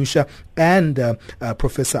by Manusha and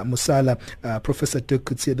Professor Mosala, Professor Dirk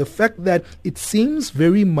Kotze. The fact that it seems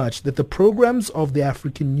very much that the programs of the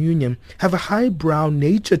African Union have a highbrow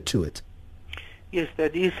nature to it. Yes,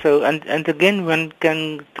 that is so. And again, one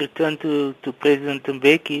can return to President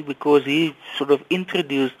Mbeki because he sort of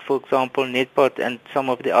introduced, for example, NEPAD and some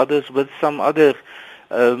of the others with some other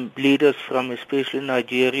leaders from especially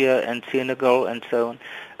Nigeria and Senegal and so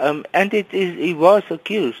on. And he was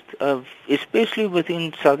accused of, especially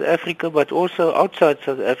within South Africa, but also outside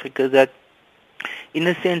South Africa, that in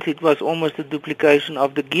a sense it was almost a duplication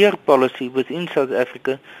of the gear policy within South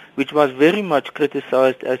Africa, which was very much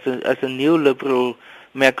criticized as a neoliberal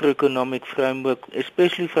macroeconomic framework,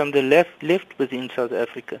 especially from the left within South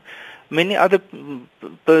Africa. Many other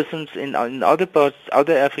persons in other parts,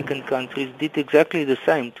 other African countries did exactly the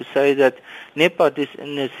same, to say that NEPAD is,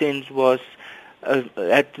 in a sense, was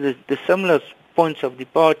at the similar points of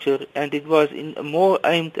departure, and it was more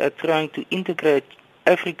aimed at trying to integrate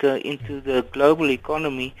Africa into the global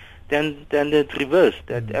economy than the reverse,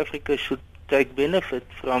 that Africa should take benefit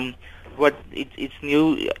from what its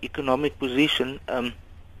new economic position, and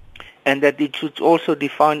that it should also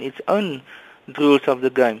define its own rules of the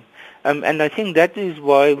game. And I think that is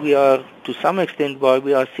why we are, to some extent, why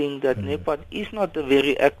we are seeing that NEPAD is not a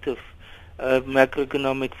very active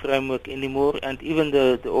macroeconomic framework anymore, and even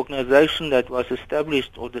the organization that was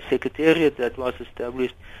established, or the secretariat that was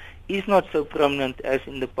established, is not so prominent as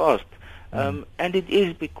in the past. And it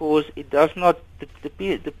is because it does not,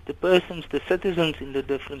 the persons, the citizens in the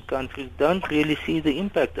different countries don't really see the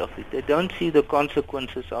impact of it. They don't see the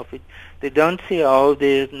consequences of it. They don't see how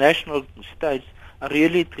their national states are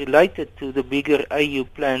really related to the bigger AU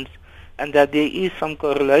plans, and that there is some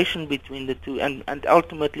correlation between the two, and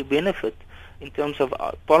ultimately benefit in terms of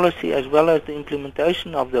policy as well as the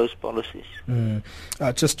implementation of those policies.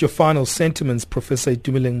 Just your final sentiments, Professor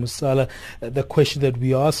Itumeleng Mosala. The question that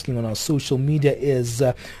we're asking on our social media is,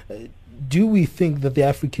 do we think that the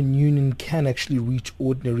African Union can actually reach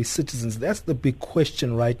ordinary citizens? That's the big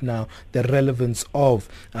question right now, the relevance of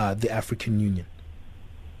the African Union.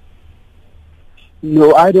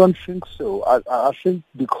 No, I don't think so. I think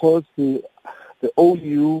because the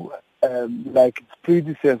OU, like its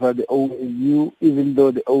predecessor, the OAU, even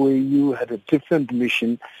though the OAU had a different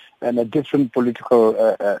mission and a different political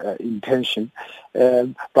intention,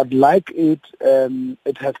 but like it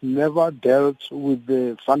has never dealt with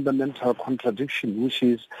the fundamental contradiction, which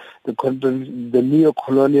is the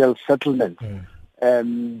neo-colonial settlements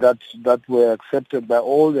that were accepted by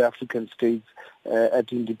all the African states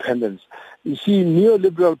at independence. You see,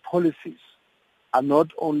 neoliberal policies are not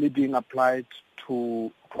only being applied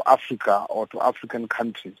to Africa or to African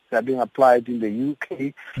countries. They're being applied in the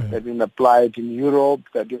UK, they're being applied in Europe,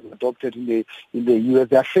 they're being adopted in the US.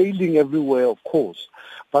 They're failing everywhere, of course.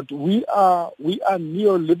 But we are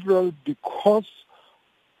neoliberal because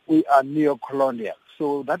we are neo-colonial.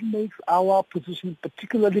 So that makes our position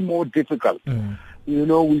particularly more difficult. You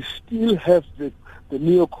know, we still have the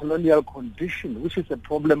neo-colonial condition, which is a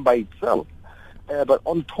problem by itself. But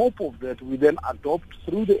on top of that, we then adopt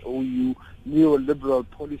through the OU neoliberal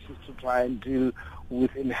policies to try and deal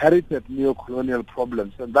with inherited neo-colonial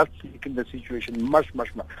problems. And that's making the situation much,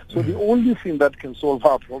 much, much. So the only thing that can solve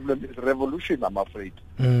our problem is revolution, I'm afraid.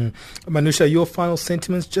 Manusha, your final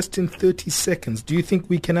sentiments just in 30 seconds. Do you think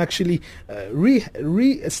we can actually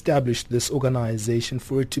re-establish this organization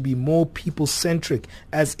for it to be more people-centric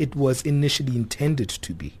as it was initially intended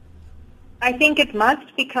to be? I think it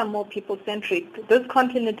must become more people-centric. This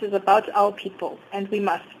continent is about our people, and we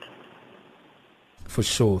must. For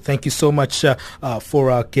sure. Thank you so much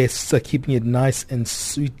for our guests keeping it nice and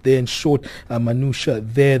sweet there and short, Manusha,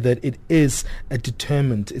 there, that it is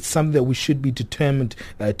determined. It's something that we should be determined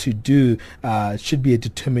to do. It should be a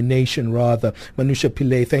determination, rather. Manusha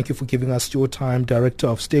Pillai, thank you for giving us your time, Director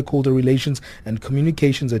of Stakeholder Relations and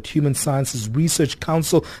Communications at Human Sciences Research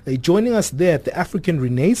Council, joining us there at the African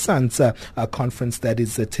Renaissance conference that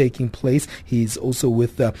is taking place. She's also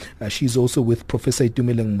with Professor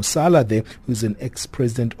Itumeleng Mosala there, who's an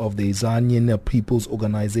ex-president of the Azanian People's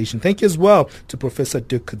Organization. Thank you as well to Professor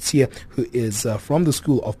Dirk Kotze, who is from the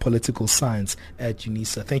School of Political Science at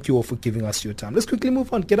Unisa. Thank you all for giving us your time. Let's quickly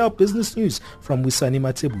move on. Get our business news from Wisani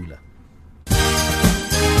Matebula.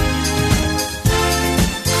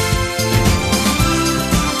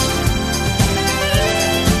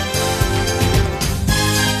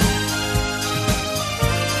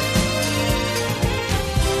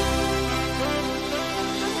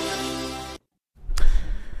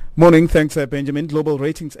 Morning, thanks Benjamin. Global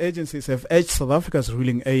ratings agencies have urged South Africa's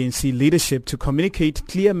ruling ANC leadership to communicate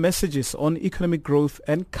clear messages on economic growth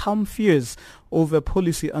and calm fears over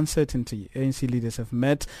policy uncertainty. ANC leaders have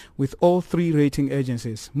met with all three rating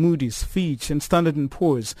agencies, Moody's, Fitch and Standard &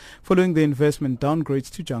 Poor's, following the investment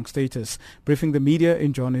downgrades to junk status. Briefing the media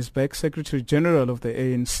in Johannesburg, Secretary General of the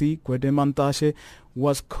ANC, Gwede Mantashe,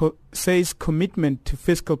 says commitment to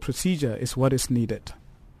fiscal procedure is what is needed.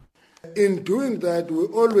 In doing that, we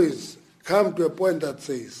always come to a point that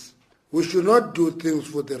says we should not do things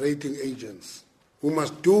for the rating agents. We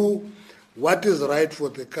must do what is right for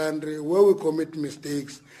the country. Where we commit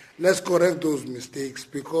mistakes, let's correct those mistakes,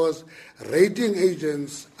 because rating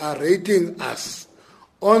agents are rating us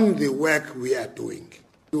on the work we are doing.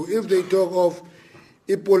 If they talk of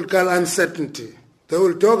political uncertainty, they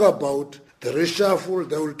will talk about the reshuffle,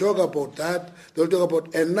 they will talk about that, they will talk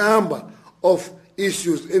about a number of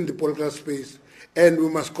issues in the political space, and we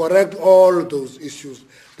must correct all those issues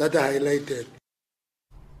that are highlighted.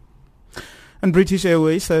 And British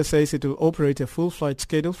Airways says it will operate a full flight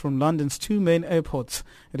schedule from London's two main airports.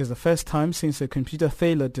 It is the first time since a computer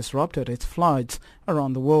failure disrupted its flights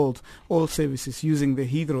around the world. All services using the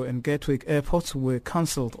Heathrow and Gatwick airports were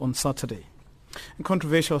cancelled on Saturday. A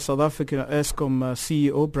controversial South African Eskom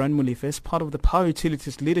CEO Brian Molefe is part of the power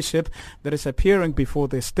utilities leadership that is appearing before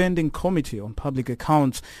the Standing Committee on Public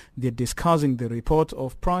Accounts. They're discussing the report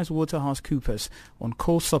of PricewaterhouseCoopers on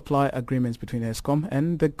coal supply agreements between Eskom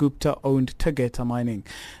and the Gupta-owned Tegeta Mining.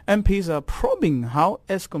 MPs are probing how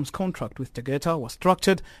Eskom's contract with Tegeta was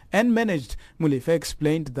structured and managed. Molefe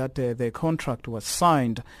explained that the contract was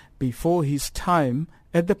signed before his time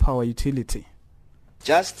at the power utility.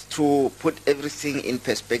 Just to put everything in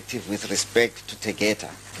perspective with respect to Tegeta,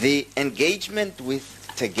 the engagement with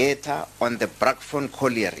Tegeta on the Brakfontein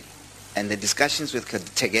colliery and the discussions with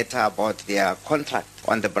Tegeta about their contract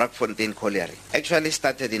on the Brakfontein colliery actually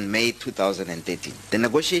started in May 2013. The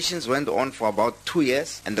negotiations went on for about 2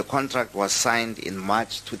 years and the contract was signed in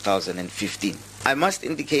March 2015. I must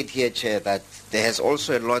indicate here, Chair, that there has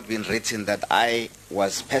also a lot been written that I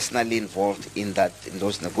was personally involved in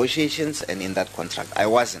those negotiations and in that contract. I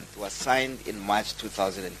wasn't. It was signed in March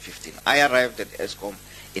 2015. I arrived at Eskom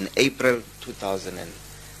in April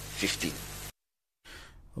 2015.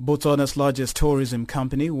 Botswana's largest tourism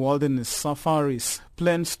company, Wilderness Safaris,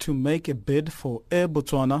 plans to make a bid for Air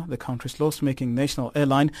Botswana, the country's loss-making national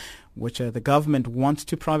airline, which the government wants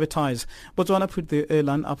to privatize. Botswana put the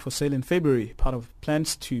airline up for sale in February, part of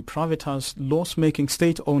plans to privatize loss-making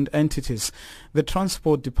state-owned entities. The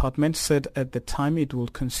Transport Department said at the time it will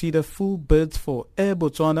consider full bids for Air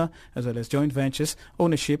Botswana, as well as joint ventures,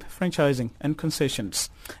 ownership, franchising and concessions.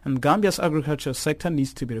 And Gambia's agriculture sector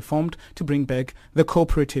needs to be reformed to bring back the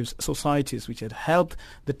cooperatives societies, which had helped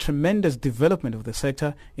the tremendous development of the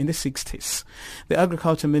sector in the 60s. The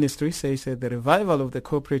Agriculture Ministry says that the revival of the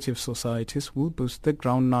cooperative societies will boost the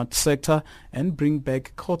groundnut sector and bring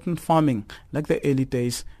back cotton farming like the early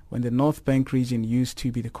days when the North Bank region used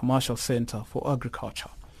to be the commercial center for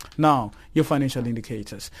agriculture. Now, your financial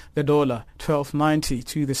indicators. The dollar, 12.90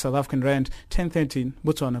 to the South African rand, 10.13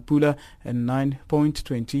 Botswana Pula, and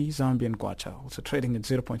 9.20 Zambian Kwacha. Also trading at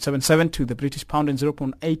 0.77 to the British pound and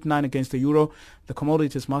 0.89 against the euro. The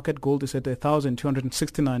commodities market, gold is at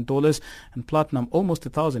 $1,269 and platinum almost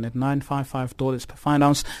 $1,000 at $955 per fine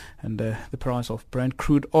ounce, and the price of Brent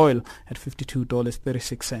crude oil at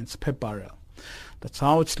 $52.36 per barrel. That's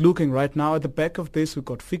how it's looking right now. At the back of this, we've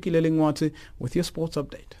got Fiki Lelingwati with your sports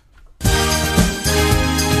update.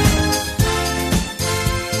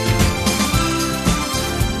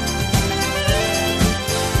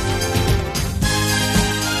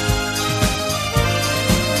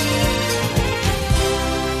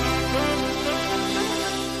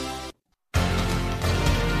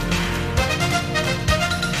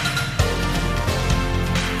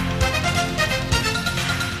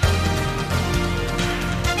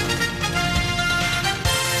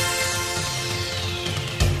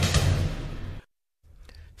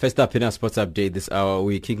 First up in our sports update this hour,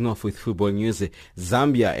 we're kicking off with football news.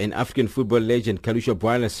 Zambia and African football legend Kalusha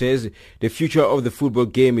Bwala says the future of the football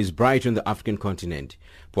game is bright on the African continent.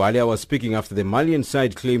 Bwala was speaking after the Malian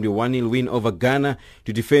side claimed a 1-0 win over Ghana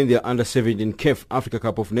to defend their under-17 CAF Africa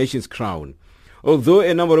Cup of Nations crown. Although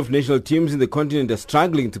a number of national teams in the continent are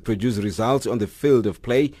struggling to produce results on the field of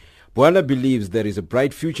play, Bwala believes there is a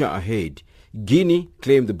bright future ahead. Guinea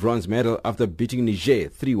claimed the bronze medal after beating Niger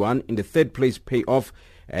 3-1 in the third-place payoff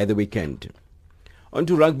at the weekend. On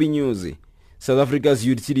to rugby news. South Africa's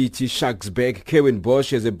utility Sharks back Kevin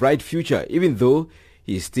Bosch has a bright future, even though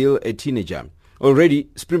he is still a teenager. Already,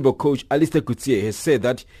 Springbok coach Dirk Kotze has said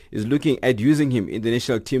that he's looking at using him in the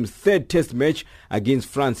national team's third test match against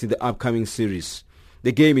France in the upcoming series.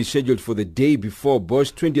 The game is scheduled for the day before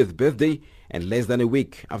Bosch's 20th birthday and less than a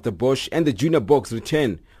week after Bosch and the Junior Boks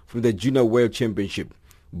return from the Junior World Championship.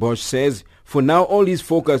 Bosch says for now all his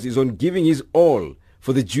focus is on giving his all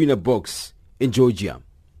for the Junior Boks in Georgia.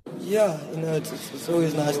 Yeah, it's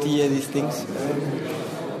always nice to hear these things,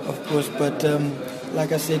 of course, but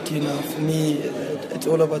like I said, for me, it's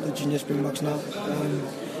all about the Junior Springboks now.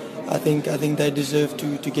 I think they deserve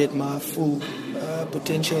to get my full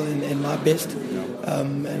potential and my best,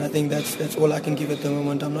 and I think that's all I can give at the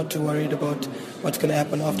moment. I'm not too worried about what's going to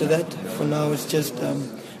happen after that. For now, it's just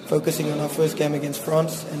focusing on our first game against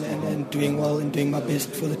France and doing well and doing my best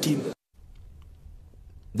for the team.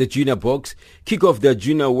 The Junior Boks kick off their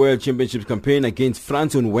Junior World Championship campaign against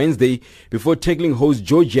France on Wednesday before tackling host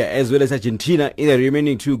Georgia as well as Argentina in the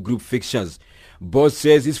remaining two group fixtures. Bosch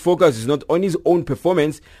says his focus is not on his own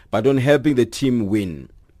performance but on helping the team win.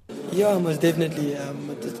 Yeah, most definitely.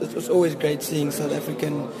 It was always great seeing South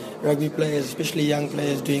African rugby players, especially young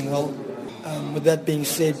players, doing well. With that being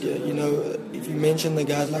said, if you mention the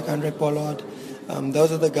guys like Andre Pollard,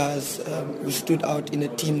 those are the guys who stood out in a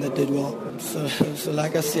team that did well. So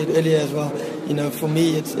like I said earlier as well, for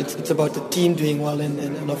me it's about the team doing well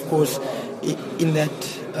and of course in that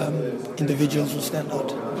individuals will stand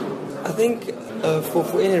out. I think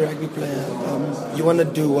for any rugby player, you want to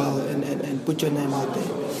do well and put your name out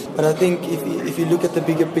there. But I think if you look at the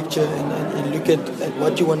bigger picture and look at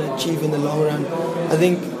what you want to achieve in the long run, I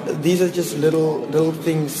think these are just little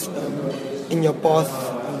things in your path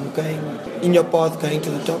going to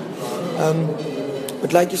the top.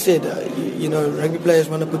 But like you said, rugby players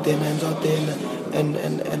want to put their names out there,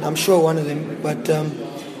 and I'm sure one of them. But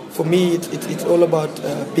for me, it's all about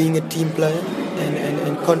being a team player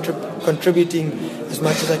and contributing as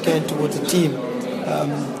much as I can towards the team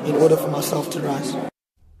in order for myself to rise.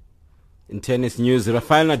 In tennis news,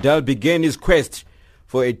 Rafael Nadal began his quest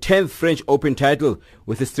for a 10th French Open title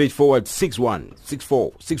with a straightforward 6-1,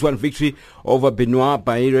 6-4, 6-1 victory over Benoit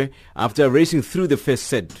Paire after racing through the first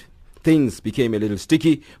set. Things became a little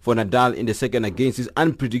sticky for Nadal in the second against his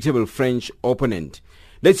unpredictable French opponent.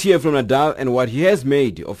 Let's hear from Nadal and what he has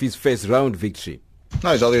made of his first round victory.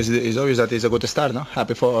 No, it's obvious that it's a good start. No,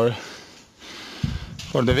 happy for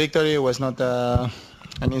the victory. It was not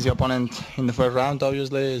an easy opponent in the first round.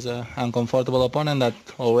 Obviously, it's an uncomfortable opponent that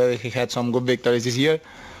already he had some good victories this year.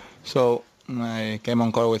 So I came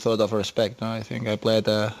on court with a lot of respect. No? I think I played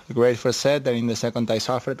a great first set, and in the second I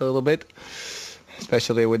suffered a little bit,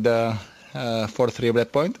 especially with the 4-3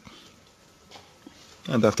 break point.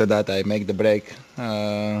 And after that I make the break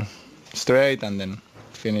straight and then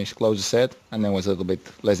finish, close the set, and then it was a little bit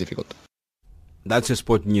less difficult. That's your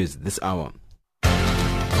sport news this hour.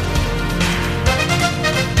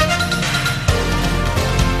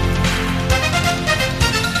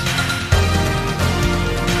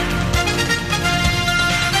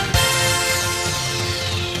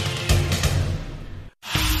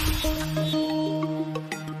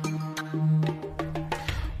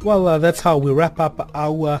 Well, that's how we wrap up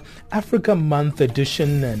our Africa Month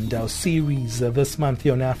edition and our series this month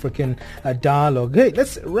here on African Dialogue. Hey,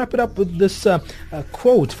 let's wrap it up with this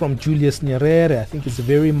quote from Julius Nyerere. I think it's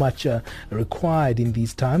very much required in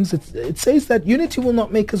these times. It says that unity will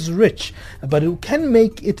not make us rich, but it can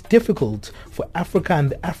make it difficult for Africa and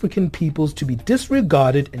the African peoples to be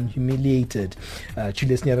disregarded and humiliated.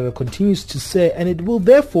 Julius Nyerere continues to say, and it will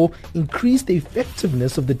therefore increase the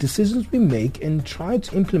effectiveness of the decisions we make and try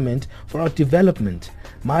to implement for our development.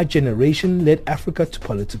 My generation led Africa to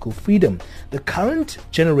political freedom. The current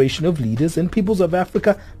generation of leaders and peoples of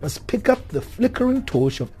Africa must pick up the flickering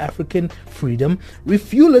torch of African freedom,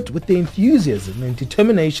 refuel it with the enthusiasm and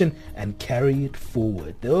determination, and carry it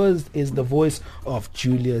forward. This is the voice of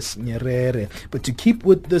Julius Nyerere. But to keep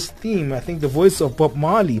with this theme, I think the voice of Bob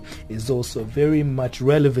Marley is also very much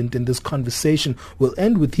relevant in this conversation. We'll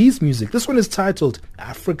end with his music. This one is titled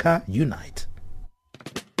Africa Unite.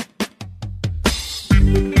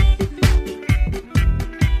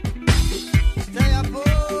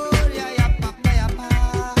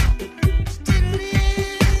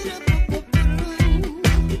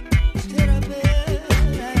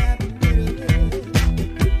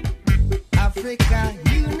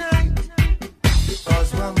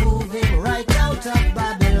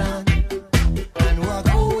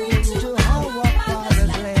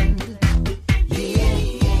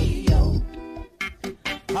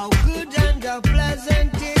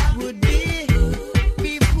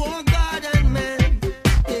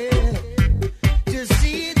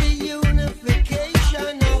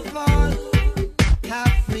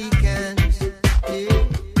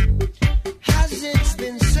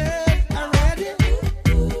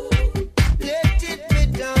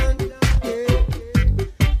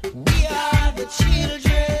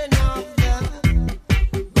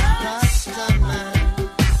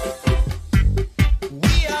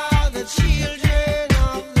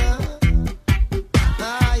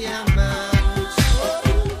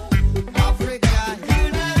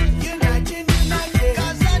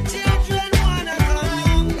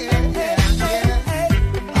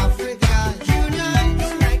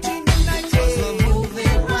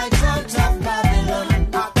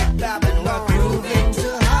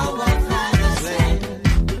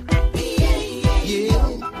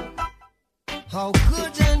 How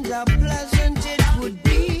good and how pleasant